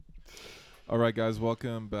All right, guys,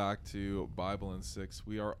 welcome back to Bible in 6.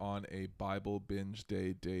 We are on a Bible binge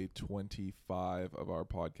day, day 25 of our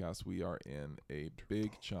podcast. We are in a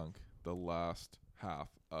big chunk, the last half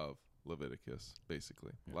of Leviticus,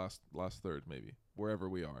 basically. Yeah. Last third, maybe, wherever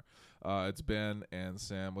we are. It's Ben and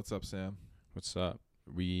Sam. What's up, Sam? What's up?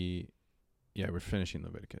 We're finishing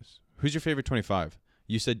Leviticus. Who's your favorite 25?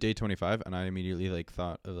 You said day 25, and I immediately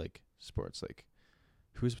thought of sports.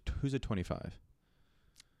 Who's a 25?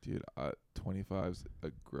 Dude, 25's a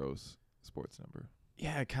gross sports number.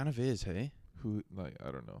 Yeah, it kind of is. Hey,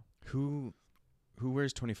 I don't know. who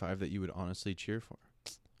wears 25 that you would honestly cheer for?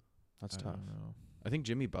 That's I tough. don't know. I think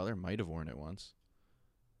Jimmy Butler might have worn it once,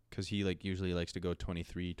 because he usually likes to go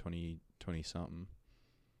 23, 20 something.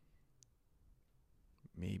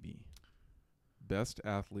 Maybe. Best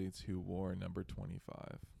athletes who wore number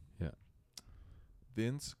 25. Yeah.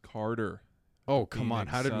 Vince Carter. Oh, come on.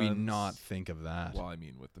 Phoenix How did we Suns. not think of that? Well, I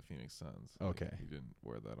mean, with the Phoenix Suns. Okay. He didn't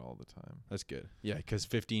wear that all the time. That's good. Yeah, because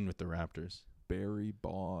 15 with the Raptors. Barry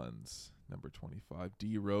Bonds, number 25.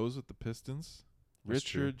 D. Rose with the Pistons. That's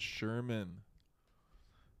true. Richard Sherman,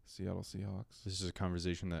 Seattle Seahawks. This is a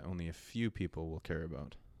conversation that only a few people will care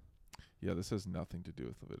about. Yeah, this has nothing to do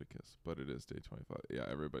with Leviticus, but it is day 25. Yeah,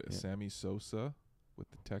 everybody. Yeah. Sammy Sosa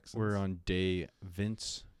with the Texans. We're on day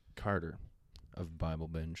Vince Carter of Bible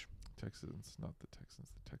Binge. Texans, not the Texans,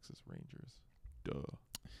 the Texas Rangers. Duh.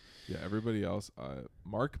 Yeah, everybody else.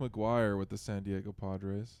 Mark McGuire with the San Diego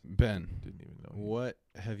Padres. Ben, Didn't even know. what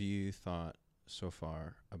have you thought so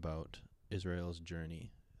far about Israel's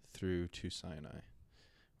journey through to Sinai?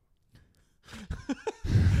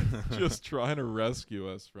 Just trying to rescue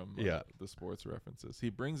us from the sports references. He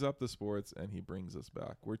brings up the sports and he brings us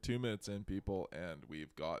back. We're 2 minutes in, people, and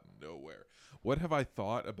we've gotten nowhere. What have I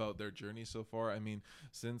thought about their journey so far? I mean,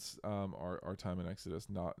 since our time in Exodus,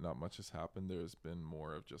 not much has happened. There's been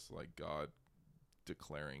more of just God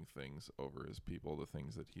declaring things over his people, the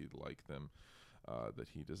things that he'd like them, that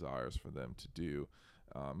he desires for them to do.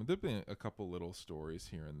 And there've been a couple little stories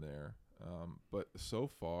here and there. But so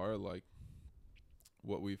far,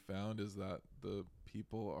 what we've found is that the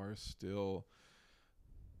people are still,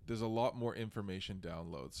 there's a lot more information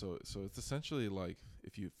download. So it's essentially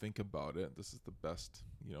if you think about it, this is the best,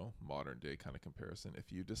 modern day kind of comparison.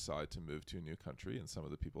 If you decide to move to a new country, and some of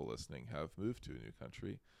the people listening have moved to a new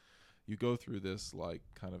country, you go through this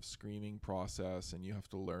kind of screening process, and you have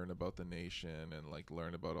to learn about the nation and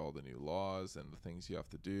learn about all the new laws and the things you have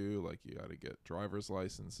to do. You got to get driver's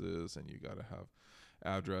licenses, and you got to have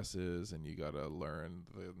addresses, and you got to learn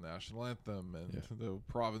the national anthem and the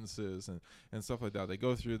provinces and stuff like that. They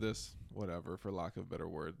go through this, whatever, for lack of a better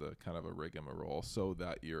word, the kind of a rigmarole, so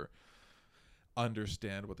that you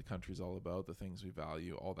understand what the country's all about, the things we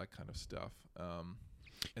value, all that kind of stuff.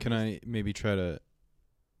 Can I maybe try to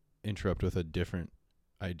interrupt with a different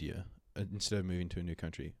idea instead of moving to a new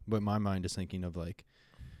country? What my mind is thinking of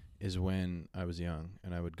is when I was young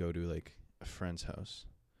and I would go to a friend's house,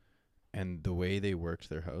 and the way they worked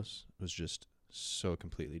their house was just so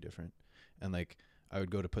completely different. And I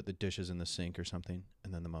would go to put the dishes in the sink or something,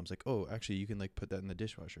 and then the mom's like, oh, actually you can put that in the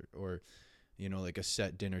dishwasher, or a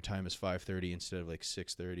set dinner time is 5:30 instead of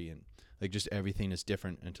 6:30, and just everything is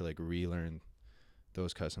different, and to relearn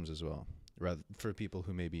those customs as well, rather for people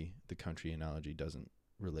who maybe the country analogy doesn't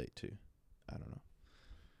relate to. I don't know.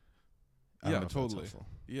 Yeah, if that's totally. helpful.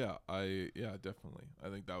 Yeah, definitely. I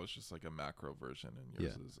think that was just a macro version, and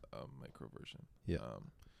yours is a micro version. Yeah.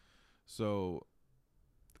 So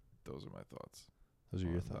those are my thoughts. Those are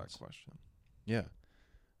your on thoughts. That question. Yeah,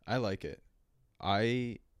 I like it.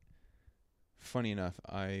 Funny enough,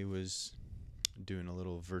 I was doing a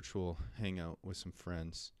little virtual hangout with some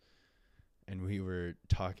friends, and we were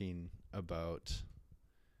talking about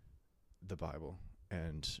the Bible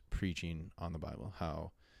and preaching on the Bible,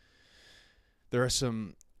 how there are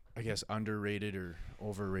some, I guess, underrated or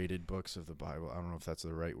overrated books of the Bible. I don't know if that's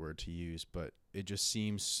the right word to use, but it just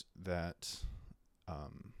seems that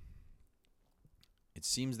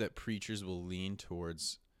preachers will lean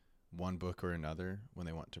towards one book or another when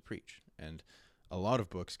they want to preach. And a lot of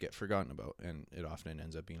books get forgotten about, and it often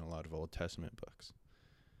ends up being a lot of Old Testament books.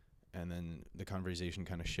 And then the conversation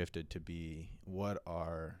kind of shifted to be, what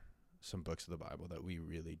are some books of the Bible that we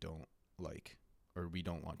really don't like or we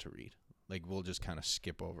don't want to read? We'll just kind of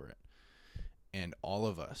skip over it. And all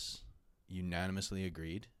of us unanimously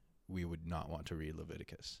agreed we would not want to read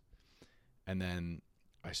Leviticus. And then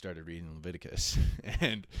I started reading Leviticus,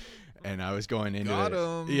 and I was going into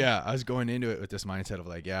it. Yeah, I was going into it with this mindset of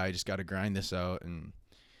I just got to grind this out, and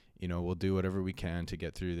we'll do whatever we can to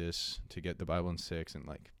get through this, to get the Bible in 6, and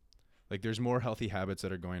there's more healthy habits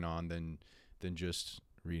that are going on than just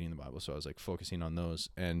reading the Bible, so I was like focusing on those.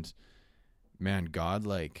 And man, God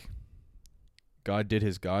did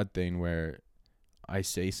his God thing where I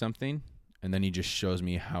say something and then he just shows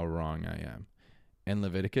me how wrong I am. And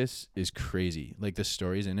Leviticus is crazy. Like the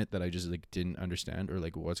stories in it that I just like didn't understand, or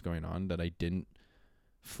like what's going on that I didn't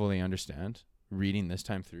fully understand, reading this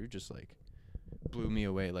time through just like blew me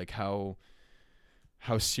away. Like how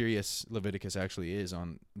serious Leviticus actually is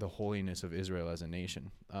on the holiness of Israel as a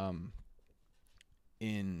nation.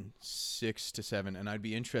 In 6 to 7, and I'd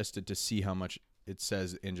be interested to see how much it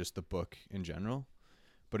says in just the book in general,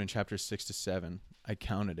 but in chapters 6 to 7, I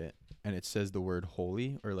counted it, and it says the word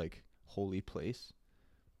holy, or like holy place,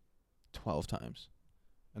 12 times,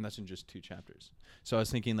 and that's in just 2 chapters. So I was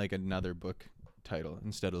thinking like another book title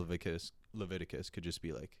instead of Leviticus could just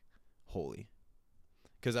be like holy,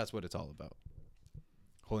 because that's what it's all about.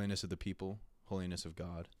 Holiness of the people, holiness of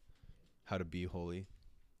God, how to be holy,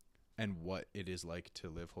 and what it is like to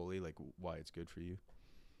live holy, like why it's good for you.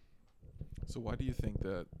 So why do you think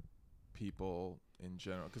that people in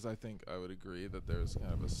general, because I think I would agree that there's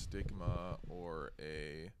kind of a stigma or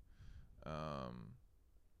a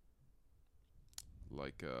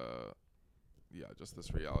just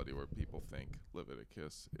this reality where people think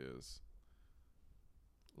Leviticus is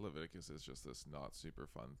just this not super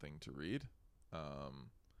fun thing to read.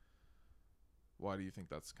 Why do you think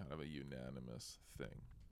that's kind of a unanimous thing?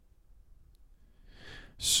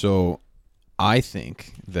 So I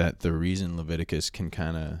think that the reason Leviticus can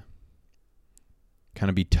kind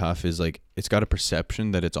of be tough is like it's got a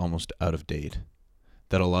perception that it's almost out of date,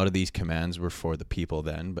 that a lot of these commands were for the people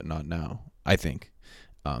then but not now, I think.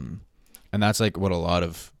 And that's like what a lot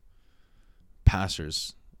of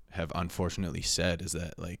pastors have unfortunately said, is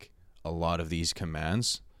that like a lot of these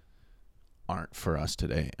commands aren't for us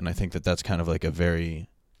today. And I think that that's kind of like a very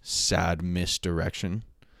sad misdirection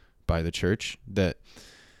by the church, that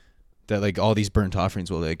like all these burnt offerings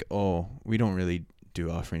will like, oh, we don't really do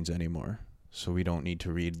offerings anymore, so we don't need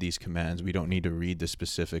to read these commands, we don't need to read the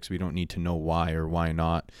specifics, we don't need to know why or why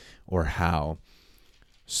not or how.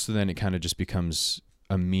 So then it kind of just becomes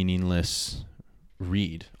a meaningless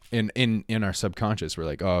read. In our subconscious, we're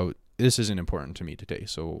like, oh, this isn't important to me today,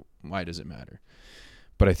 so why does it matter?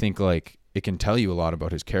 But I think like it can tell you a lot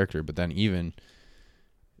about his character. But then even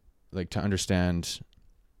like to understand,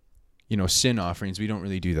 sin offerings, we don't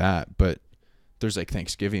really do that, but there's like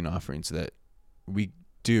Thanksgiving offerings that we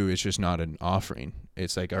do. It's just not an offering.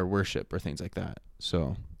 It's like our worship or things like that.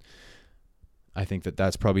 So I think that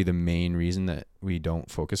that's probably the main reason that we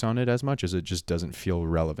don't focus on it as much, is it just doesn't feel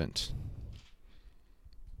relevant.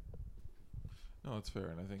 No, it's fair.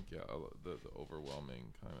 And I think, the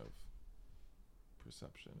overwhelming kind of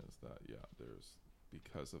perception is that, there's,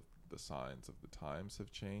 because of the signs of the times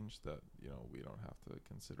have changed, that, we don't have to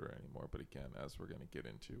consider it anymore. But again, as we're going to get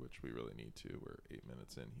into, which we really need to, we're 8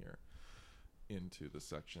 minutes in here, into the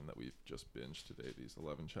section that we've just binged today, these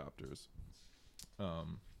 11 chapters,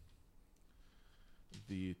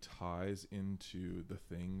 the ties into the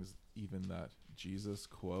things even that Jesus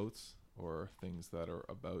quotes, or things that are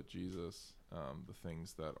about Jesus, the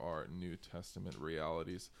things that are New Testament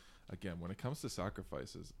realities. Again, when it comes to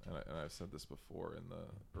sacrifices, and I've said this before in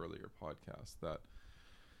the earlier podcast, that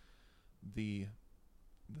the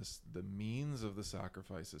means of the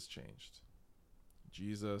sacrifice has changed.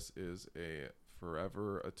 Jesus is a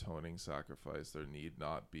forever atoning sacrifice. There need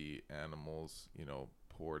not be animals,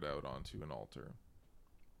 poured out onto an altar.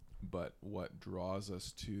 But what draws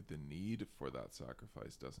us to the need for that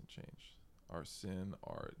sacrifice doesn't change. Our sin,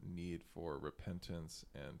 our need for repentance,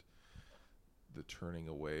 and the turning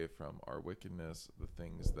away from our wickedness, the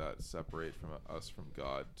things that separate from us from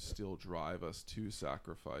God, still drive us to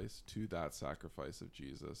sacrifice, to that sacrifice of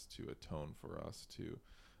Jesus, to atone for us, to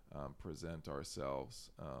present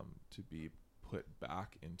ourselves, to be put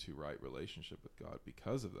back into right relationship with God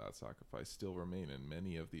because of that sacrifice, still remain. And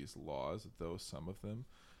many of these laws, though some of them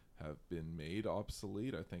have been made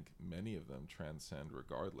obsolete, I think many of them transcend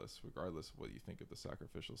regardless of what you think of the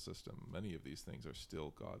sacrificial system. Many of these things are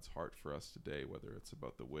still God's heart for us today, whether it's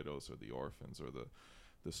about the widows or the orphans or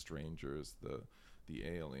the strangers, the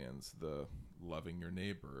aliens, the loving your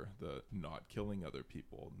neighbor, the not killing other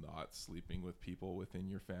people, not sleeping with people within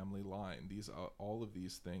your family line. These are all of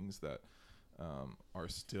these things that are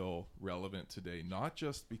still relevant today, not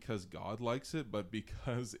just because God likes it, but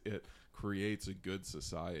because it creates a good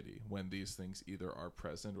society when these things either are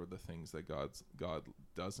present or the things that God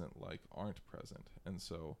doesn't like aren't present. And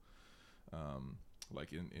so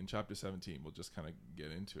like in chapter 17, we'll just kind of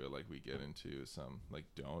get into it. Like we get into some, like,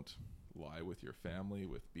 don't lie with your family,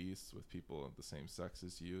 with beasts, with people of the same sex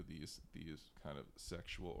as you, these kind of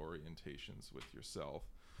sexual orientations with yourself.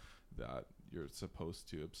 that you're supposed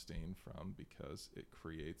to abstain from because it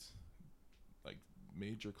creates like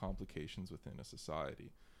major complications within a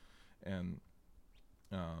society. And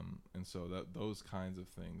so that those kinds of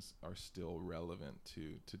things are still relevant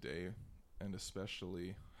to today, and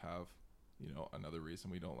especially have, you know, another reason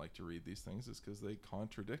we don't like to read these things is because they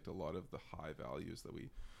contradict a lot of the high values that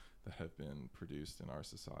have been produced in our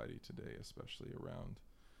society today, especially around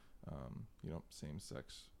you know,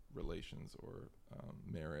 same-sex relations or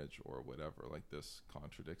marriage or whatever. Like, this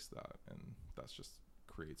contradicts that, and that's just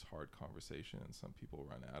creates hard conversation, and some people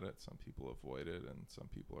run at it, some people avoid it, and some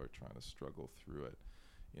people are trying to struggle through it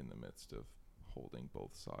in the midst of holding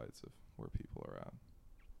both sides of where people are at.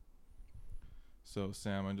 So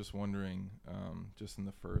Sam, I'm just wondering, just in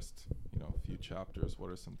the first, you know, few chapters, what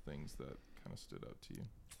are some things that kind of stood out to you?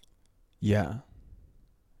 Yeah,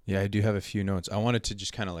 I do have a few notes. I wanted to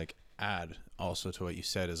just kind of like add also to what you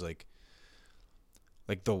said is like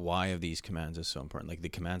the why of these commands is so important. Like, the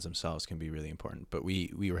commands themselves can be really important, but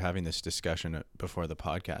we were having this discussion before the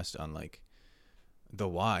podcast on like the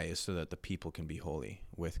why is so that the people can be holy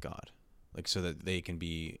with God, like so that they can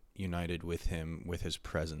be united with him, with his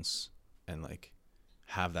presence, and like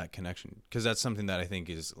have that connection. Because that's something that I think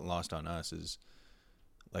is lost on us, is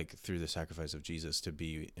like through the sacrifice of Jesus, to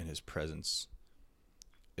be in his presence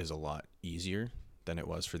is a lot easier than it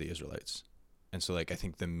was for the Israelites. And so like I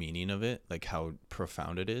think the meaning of it, like how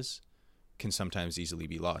profound it is, can sometimes easily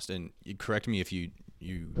be lost. And you correct me if you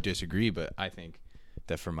disagree, but I think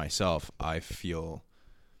that for myself, I feel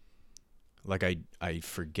like I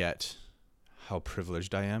forget how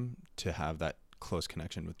privileged I am to have that close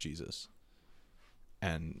connection with Jesus.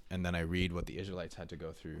 And then I read what the Israelites had to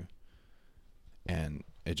go through, and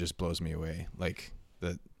it just blows me away. Like,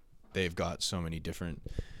 that they've got so many different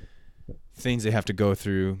things they have to go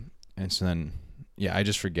through. And so then, yeah, I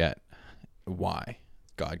just forget why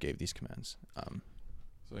God gave these commands.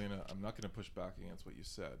 So, you know, I'm not going to push back against what you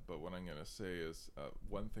said, but what I'm going to say is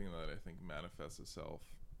one thing that I think manifests itself,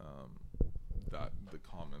 that the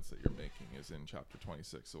comments that you're making, is in chapter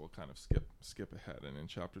 26. So we'll kind of skip ahead. And in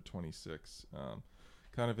chapter 26,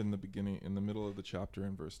 kind of in the beginning, in the middle of the chapter,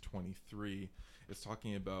 in verse 23, it's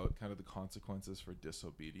talking about kind of the consequences for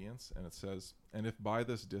disobedience. And it says, and if by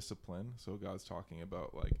this discipline, so God's talking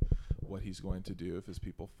about like what he's going to do if his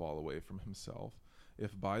people fall away from himself.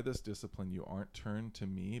 If by this discipline you aren't turned to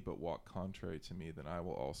me, but walk contrary to me, then I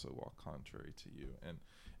will also walk contrary to you. And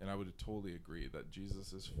I would totally agree that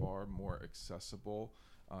Jesus is far more accessible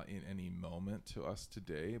in any moment to us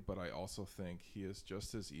today, but I also think he is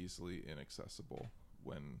just as easily inaccessible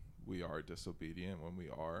when we are disobedient, when we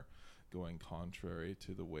are going contrary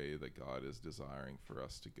to the way that God is desiring for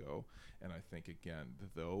us to go. And I think, again,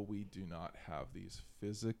 though we do not have these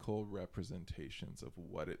physical representations of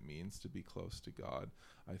what it means to be close to God,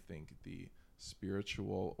 I think the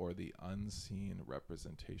spiritual or the unseen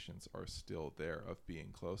representations are still there of being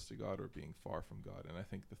close to God or being far from God. And I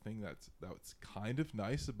think the thing that's kind of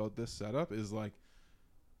nice about this setup is like,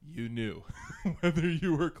 you knew whether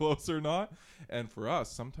you were close or not. And for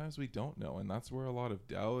us, sometimes we don't know. And that's where a lot of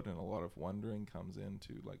doubt and a lot of wondering comes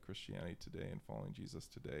into like Christianity today and following Jesus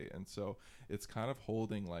today. And so it's kind of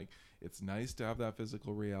holding like, it's nice to have that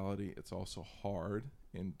physical reality. It's also hard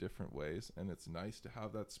in different ways. And it's nice to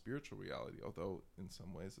have that spiritual reality, although in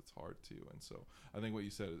some ways it's hard too. And so I think what you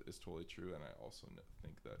said is totally true. And I also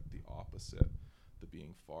think that the opposite, the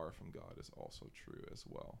being far from God, is also true as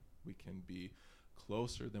well. We can be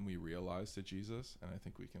closer than we realize to Jesus, and I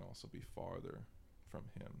think we can also be farther from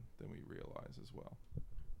him than we realize as well.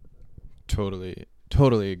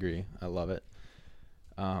 Totally agree. I love it.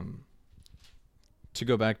 To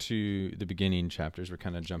go back to the beginning chapters, we're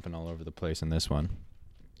kind of jumping all over the place in this one.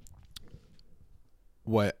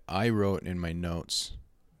 What I wrote in my notes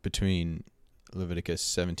between Leviticus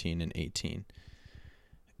 17 and 18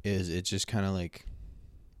 is it's just kind of like,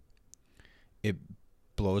 it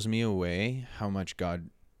blows me away how much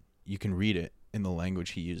God, you can read it in the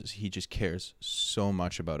language he uses. He just cares so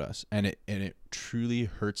much about us, and it truly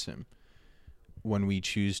hurts him when we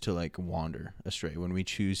choose to like wander astray, when we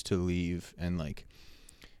choose to leave and like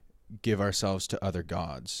give ourselves to other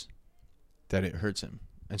gods, that it hurts him.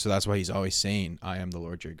 And so that's why he's always saying, I am the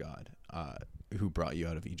Lord your God, who brought you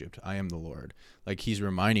out of Egypt. I am the Lord. Like, he's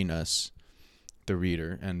reminding us, the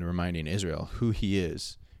reader, and reminding Israel who he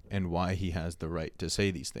is and why he has the right to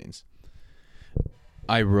say these things.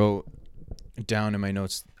 I wrote down in my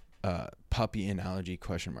notes, puppy analogy ?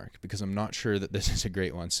 Because I'm not sure that this is a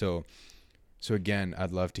great one. So again,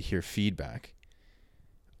 I'd love to hear feedback.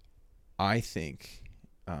 I think,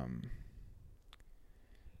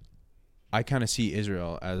 I kind of see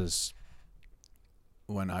Israel as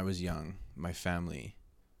when I was young, my family,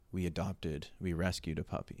 we rescued a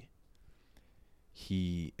puppy.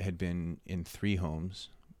 He had been in 3 homes,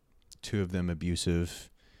 2 of them abusive,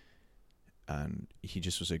 and he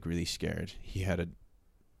just was like really scared. He had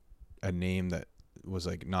a name that was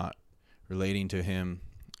like not relating to him.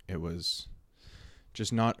 It was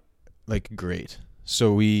just not like great.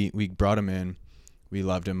 So we brought him in. We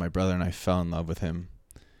loved him. My brother and I fell in love with him.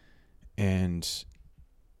 And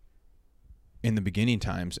in the beginning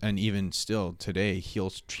times, and even still today, he'll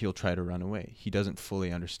try to run away. He doesn't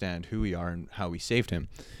fully understand who we are and how we saved him.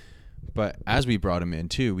 But as we brought him in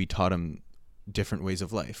too, we taught him different ways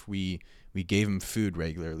of life. We gave him food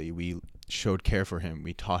regularly. We showed care for him.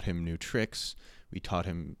 We taught him new tricks. We taught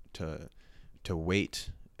him to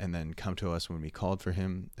wait and then come to us when we called for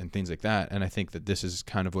him and things like that. And I think that this is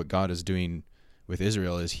kind of what God is doing with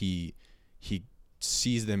Israel, is he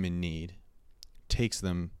sees them in need, takes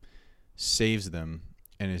them, saves them,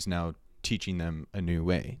 and is now teaching them a new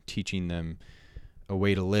way, teaching them a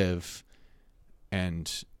way to live,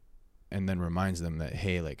 and then reminds them that,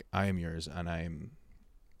 hey, like, I am yours, and I'm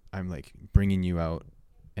like bringing you out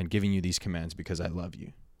and giving you these commands because I love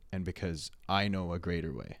you and because I know a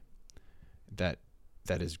greater way that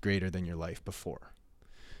is greater than your life before.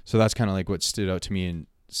 So that's kind of like what stood out to me in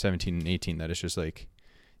 17 and 18, that it's just like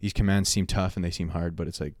these commands seem tough and they seem hard, but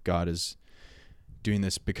it's like God is doing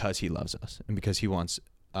this because he loves us and because he wants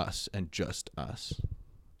us and just us,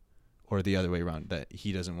 or the other way around, that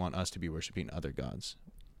he doesn't want us to be worshiping other gods.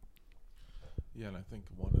 Yeah, and I think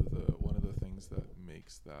one of the things that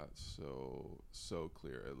makes that so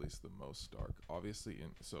clear, at least the most stark, obviously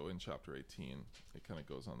in chapter 18, it kind of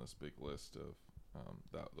goes on this big list of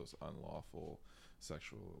those unlawful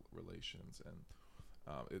sexual relations, and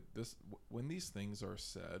when these things are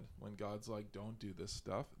said, when God's like, don't do this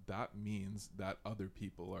stuff, that means that other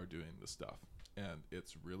people are doing the stuff, and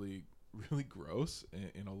it's really gross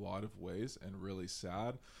in a lot of ways and really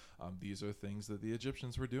sad. These are things that the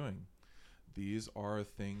Egyptians were doing. These are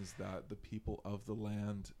things that the people of the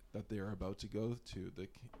land that they are about to go to,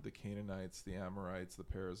 the Canaanites, the Amorites, the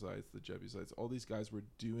Perizzites, the Jebusites, all these guys were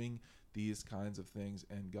doing these kinds of things,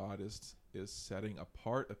 and God is setting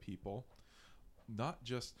apart a people. Not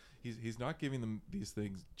just he's not giving them these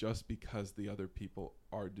things just because the other people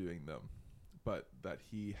are doing them, but that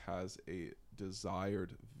he has a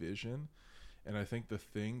desired vision. And I think the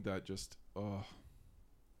thing that just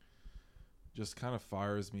kind of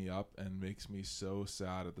fires me up and makes me so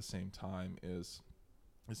sad at the same time is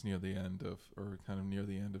near the end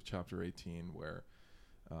of chapter 18, where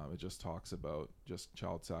it just talks about just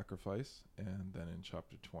child sacrifice, and then in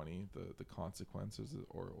chapter 20 the consequences,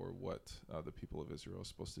 or what the people of Israel are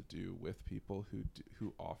supposed to do with people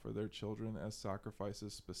who offer their children as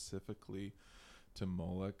sacrifices, specifically to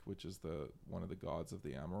Moloch, which is one of the gods of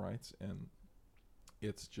the Amorites. And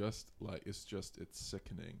it's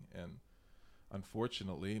sickening. And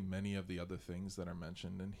unfortunately, many of the other things that are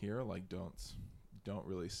mentioned in here like don't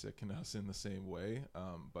really sicken us in the same way,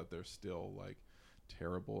 but they're still like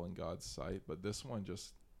terrible in God's sight. But this one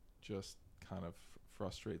just kind of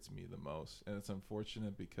frustrates me the most, and it's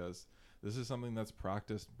unfortunate because this is something that's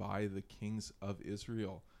practiced by the kings of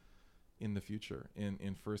Israel in the future.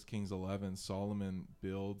 In 1 Kings 11, Solomon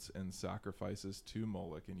builds and sacrifices to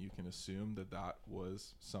Moloch, and you can assume that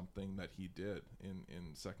was something that he did. In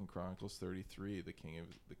 2 Chronicles 33, the king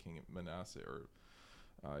of Manasseh, or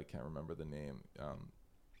I can't remember the name,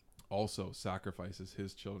 also sacrifices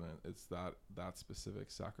his children. It's that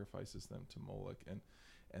specific, sacrifices them to Moloch.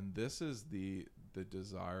 And this is the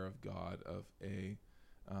desire of God, of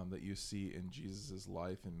that you see in Jesus's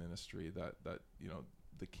life and ministry, that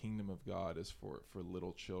the kingdom of God is for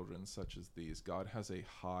little children such as these. God has a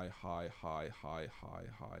high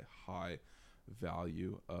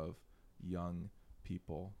value of young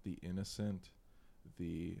people, the innocent,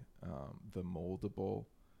 the moldable.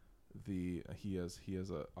 He has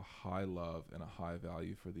a high love and a high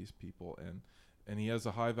value for these people, and he has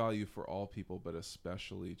a high value for all people, but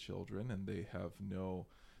especially children. And they have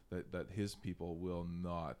that his people will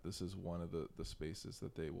not. This is one of the spaces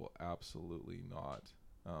that they will absolutely not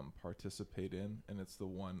participate in, and it's the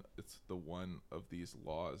one of these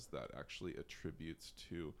laws that actually attributes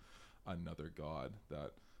to another god,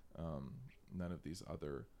 that none of these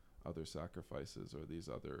other sacrifices or these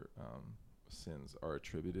other sins are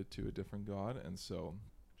attributed to a different god. And so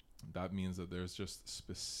that means that there's just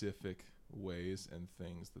specific ways and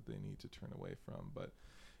things that they need to turn away from. But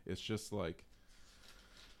it's just like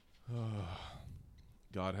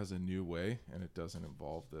God has a new way, and it doesn't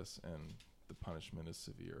involve this, and the punishment is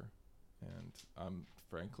severe. And I'm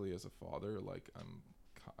frankly, as a father, like, I'm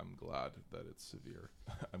I'm glad that it's severe.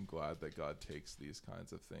 I'm glad that God takes these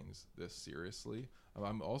kinds of things this seriously.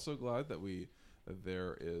 I'm also glad that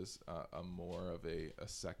there is a more of a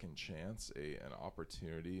second chance, an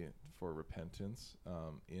opportunity for repentance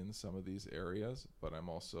in some of these areas. But I'm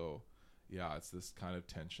also, it's this kind of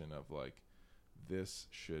tension of like, this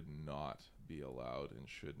should not be allowed and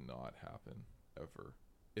should not happen ever.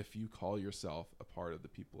 If you call yourself a part of the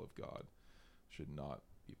people of God, should not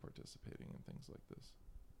be participating in things like this.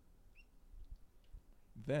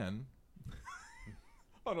 Then,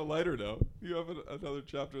 on a lighter note, you have another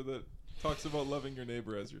chapter that talks about loving your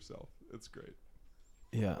neighbor as yourself. It's great.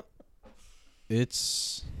 Yeah.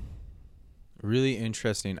 It's really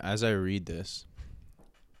interesting as I read this,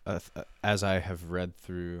 as I have read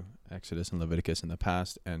through Exodus and Leviticus in the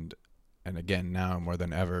past, and again now more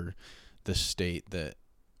than ever, the state that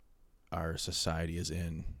our society is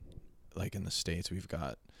in. Like in the States, we've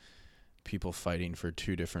got people fighting for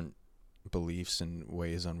two different beliefs and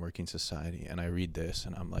ways on working society. And I read this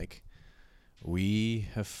and I'm like, we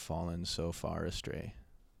have fallen so far astray.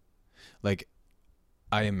 Like,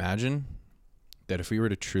 I imagine that if we were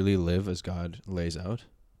to truly live as God lays out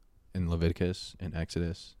in Leviticus, in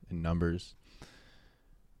Exodus, in Numbers,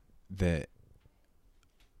 that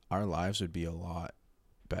our lives would be a lot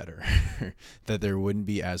better. That there wouldn't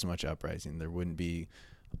be as much uprising. There wouldn't be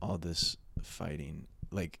all this fighting.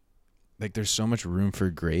 Like there's so much room for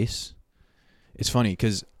grace. It's funny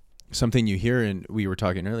because something you hear, and we were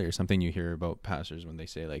talking earlier, something you hear about pastors when they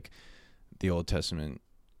say like the Old Testament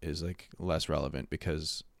is like less relevant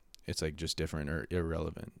because it's like just different or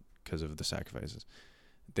irrelevant because of the sacrifices.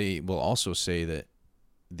 They will also say that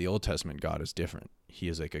the Old Testament God is different. He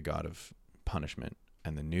is like a God of punishment,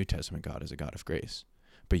 and the New Testament God is a God of grace.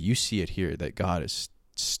 But you see it here that God is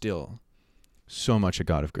still so much a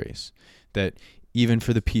God of grace, that even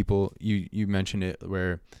for the people, you mentioned it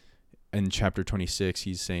where in chapter 26,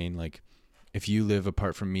 he's saying like, if you live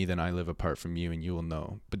apart from me, then I live apart from you and you will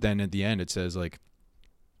know. But then at the end, it says like,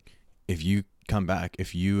 if you come back,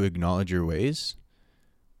 if you acknowledge your ways,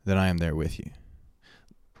 then I am there with you.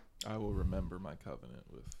 I will remember my covenant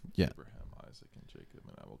with Abraham, Isaac, and Jacob,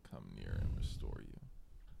 and I will come near and restore you.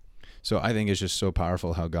 So I think it's just so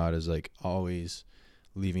powerful how God is like always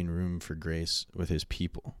leaving room for grace with his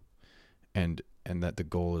people, and that the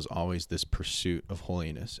goal is always this pursuit of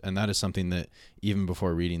holiness. And that is something that even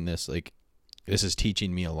before reading this, like this is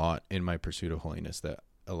teaching me a lot in my pursuit of holiness, that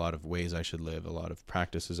a lot of ways I should live, a lot of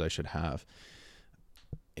practices I should have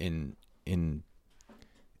in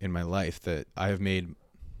my life, that I have been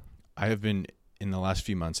in the last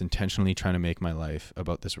few months intentionally trying to make my life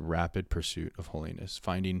about this rapid pursuit of holiness,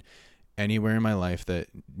 finding anywhere in my life that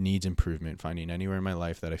needs improvement, finding anywhere in my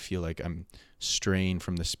life that I feel like I'm straying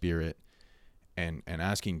from the Spirit, and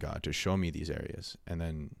asking God to show me these areas. And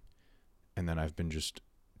then I've been just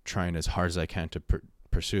trying as hard as I can to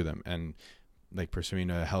pursue them, and like pursuing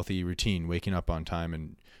a healthy routine, waking up on time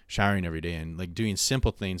and showering every day, and like doing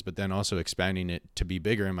simple things, but then also expanding it to be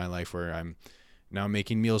bigger in my life, where I'm now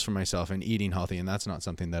making meals for myself and eating healthy. And that's not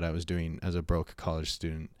something that I was doing as a broke college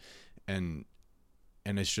student. And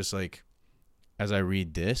it's just like, as I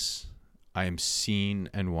read this, I am seeing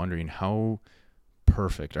and wondering how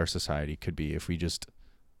perfect our society could be if we just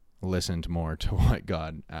listened more to what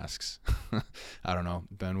God asks. I don't know,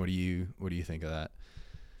 Ben, what do you think of that?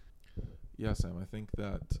 Yeah, Sam, I think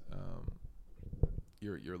that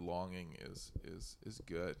your longing is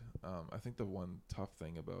good. I think the one tough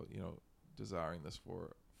thing about desiring this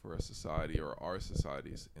for a society, or our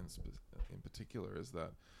societies in particular, is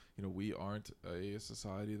that we aren't a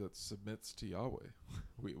society that submits to Yahweh.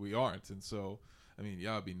 we aren't, and so I mean,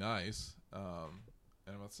 yeah, it'd be nice.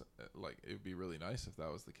 And I'm not like, it would be really nice if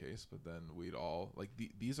that was the case, but then we'd all like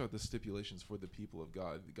these are the stipulations for the people of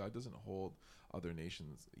God. God doesn't hold other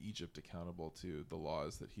nations, Egypt, accountable to the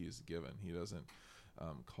laws that he has given. He doesn't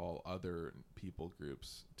call other people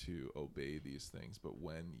groups to obey these things. But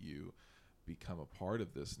when you become a part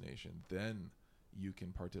of this nation, then you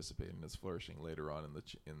can participate in its flourishing. Later on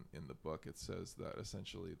in the book, it says that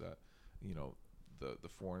essentially that the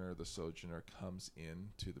foreigner, the sojourner, comes in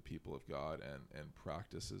to the people of God and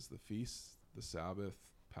practices the feasts, the Sabbath,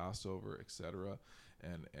 Passover, etc.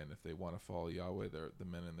 And if they want to follow Yahweh, the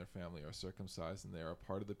men in their family are circumcised, and they are a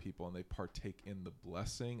part of the people, and they partake in the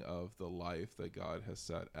blessing of the life that God has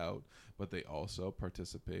set out. But they also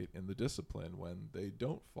participate in the discipline when they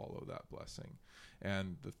don't follow that blessing.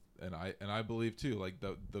 And I believe too, like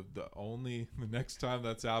the next time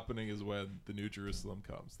that's happening is when the New Jerusalem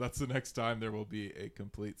comes. That's the next time there will be a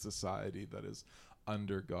complete society that is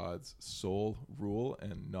under God's sole rule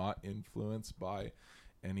and not influenced by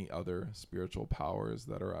any other spiritual powers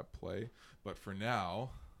that are at play. But for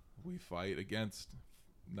now, we fight against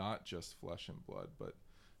not just flesh and blood, but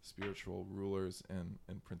spiritual rulers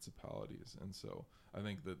and principalities. And so I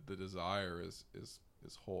think that the desire is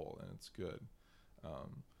whole and it's good,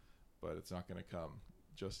 but it's not going to come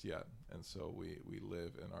just yet. And so we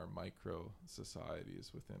live in our micro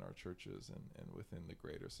societies within our churches and within the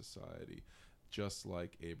greater society, just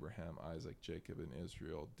like Abraham, Isaac, Jacob, and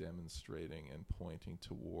Israel, demonstrating and pointing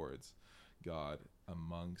towards God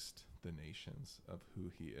amongst the nations of who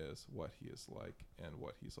he is, what he is like, and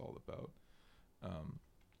what he's all about.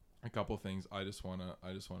 A couple things I just want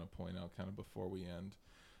to point out kind of before we end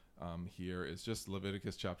here is just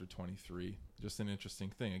Leviticus chapter 23. Just an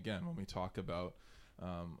interesting thing. Again, when we talk about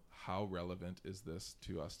how relevant is this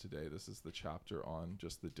to us today, this is the chapter on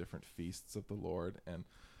just the different feasts of the Lord, and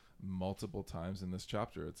multiple times in this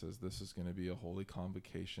chapter it says this is going to be a holy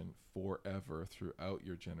convocation forever throughout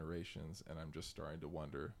your generations. And I'm just starting to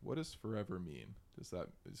wonder, what does forever mean? Is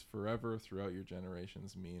forever throughout your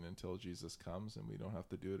generations mean until Jesus comes and we don't have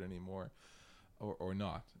to do it anymore, or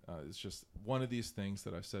not? It's just one of these things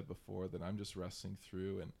that I've said before that I'm just wrestling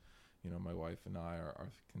through, and my wife and I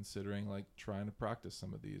are considering like trying to practice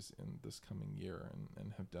some of these in this coming year,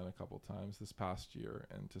 and have done a couple times this past year,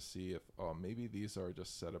 and to see if maybe these are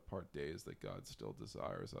just set apart days that God still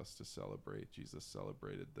desires us to celebrate. Jesus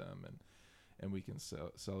celebrated them, and we can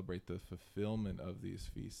celebrate the fulfillment of these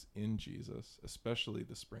feasts in Jesus, especially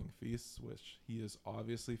the spring feasts, which he is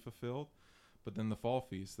obviously fulfilled, but then the fall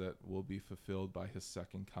feasts that will be fulfilled by his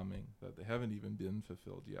second coming, that they haven't even been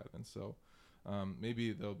fulfilled yet. And so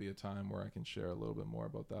maybe there'll be a time where I can share a little bit more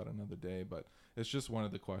about that another day, but it's just one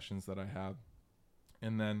of the questions that I have.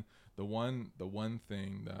 And then the one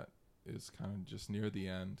thing that is kind of just near the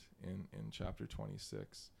end in chapter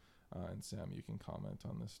 26, and Sam, you can comment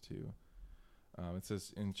on this too. It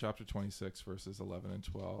says in chapter 26, verses 11 and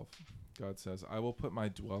 12, God says, "I will put my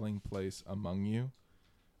dwelling place among you,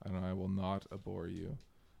 and I will not abhor you.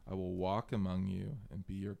 I will walk among you and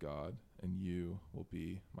be your God, and you will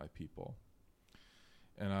be my people."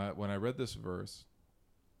 And when I read this verse,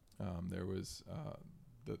 there was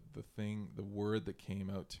the word that came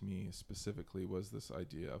out to me specifically was this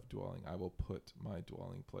idea of dwelling. I will put my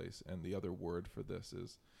dwelling place, and the other word for this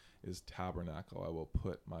is tabernacle. I will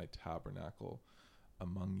put my tabernacle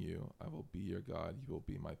among you. I will be your God. You will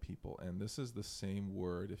be my people. And this is the same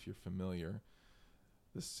word, if you're familiar,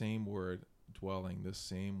 the same word dwelling, the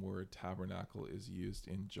same word tabernacle is used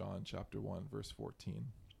in John chapter 1, verse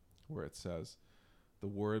 14, where it says, "The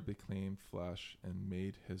word became flesh and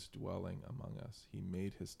made his dwelling among us." He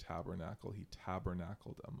made his tabernacle. He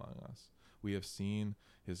tabernacled among us. We have seen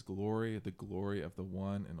his glory, the glory of the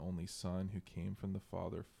one and only Son who came from the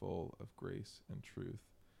Father, full of grace and truth.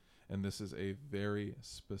 And this is a very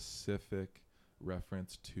specific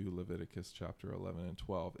reference to Leviticus chapter 11 and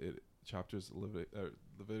 12.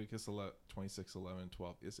 Leviticus 26, 11, and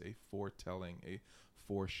 12 is a foretelling, a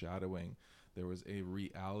foreshadowing. There was a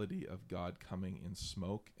reality of God coming in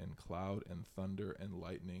smoke and cloud and thunder and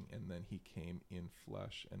lightning, and then he came in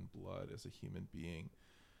flesh and blood as a human being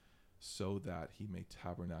so that he may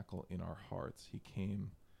tabernacle in our hearts. He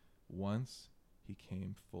came once, he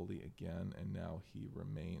came fully again, and now he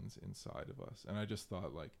remains inside of us. And I just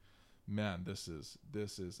thought, like, man, this is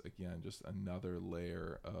again just another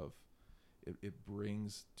layer of it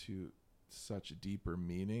brings to such deeper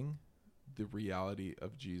meaning the reality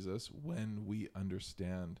of Jesus when we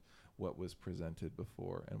understand what was presented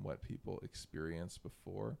before and what people experienced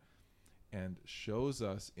before, and shows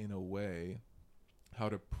us in a way how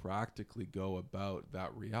to practically go about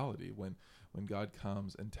that reality when God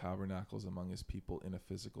comes and tabernacles among his people in a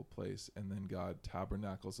physical place, and then God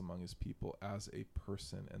tabernacles among his people as a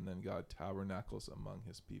person, and then God tabernacles among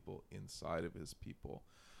his people inside of his people.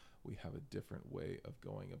 We have a different way of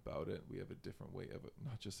going about it. We have a different way of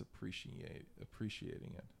not just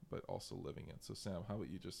appreciating it, but also living it. So Sam, how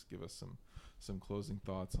about you just give us some closing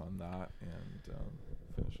thoughts on that and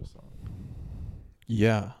finish us off?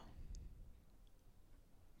 Yeah.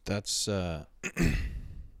 That's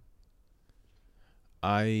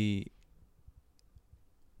I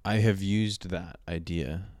have used that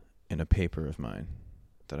idea in a paper of mine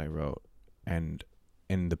that I wrote, and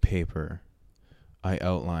in the paper I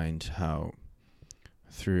outlined how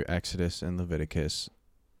through Exodus and Leviticus,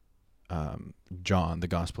 John, the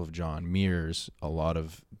Gospel of John, mirrors a lot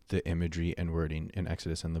of the imagery and wording in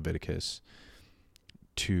Exodus and Leviticus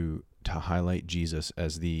to highlight Jesus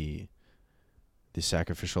as the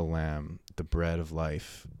sacrificial lamb, the bread of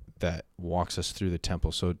life that walks us through the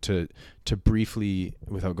temple. So to briefly,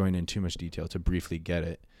 without going into too much detail, to briefly get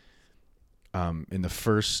it, in the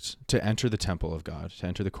first, to enter the temple of God, to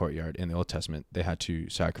enter the courtyard in the Old Testament, they had to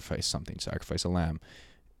sacrifice a lamb.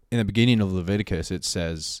 In the beginning of Leviticus, it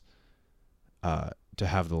says to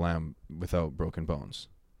have the lamb without broken bones.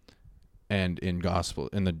 And in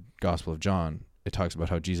the Gospel of John, it talks about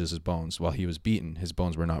how Jesus' bones, while he was beaten, his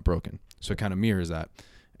bones were not broken. So it kind of mirrors that.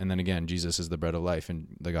 And then again, Jesus is the bread of life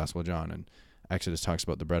in the Gospel of John, and Exodus talks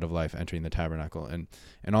about the bread of life entering the tabernacle, and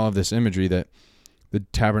all of this imagery that the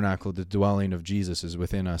tabernacle, the dwelling of Jesus, is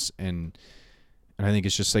within us. And I think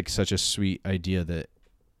it's just like such a sweet idea that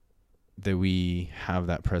we have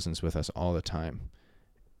that presence with us all the time.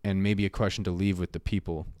 And maybe a question to leave with the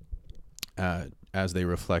people as they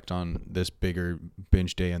reflect on this bigger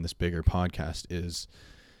binge day and this bigger podcast is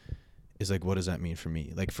like, what does that mean for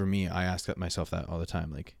me? Like, for me, I ask myself that all the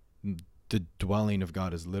time. Like, the dwelling of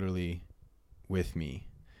God is literally with me.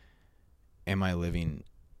 Am I living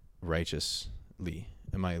righteously?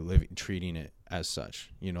 Am I treating it as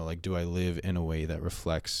such? You know, like, do I live in a way that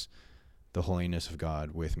reflects the holiness of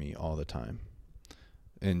God with me all the time?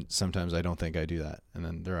 And sometimes I don't think I do that. And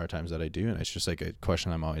then there are times that I do. And it's just like a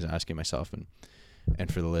question I'm always asking myself.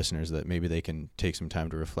 And for the listeners, that maybe they can take some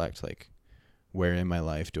time to reflect, like, where in my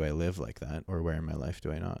life do I live like that? Or where in my life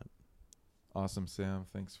do I not? Awesome, Sam.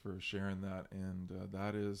 Thanks for sharing that. And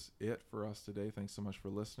that is it for us today. Thanks so much for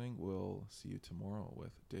listening. We'll see you tomorrow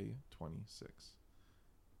with day 26.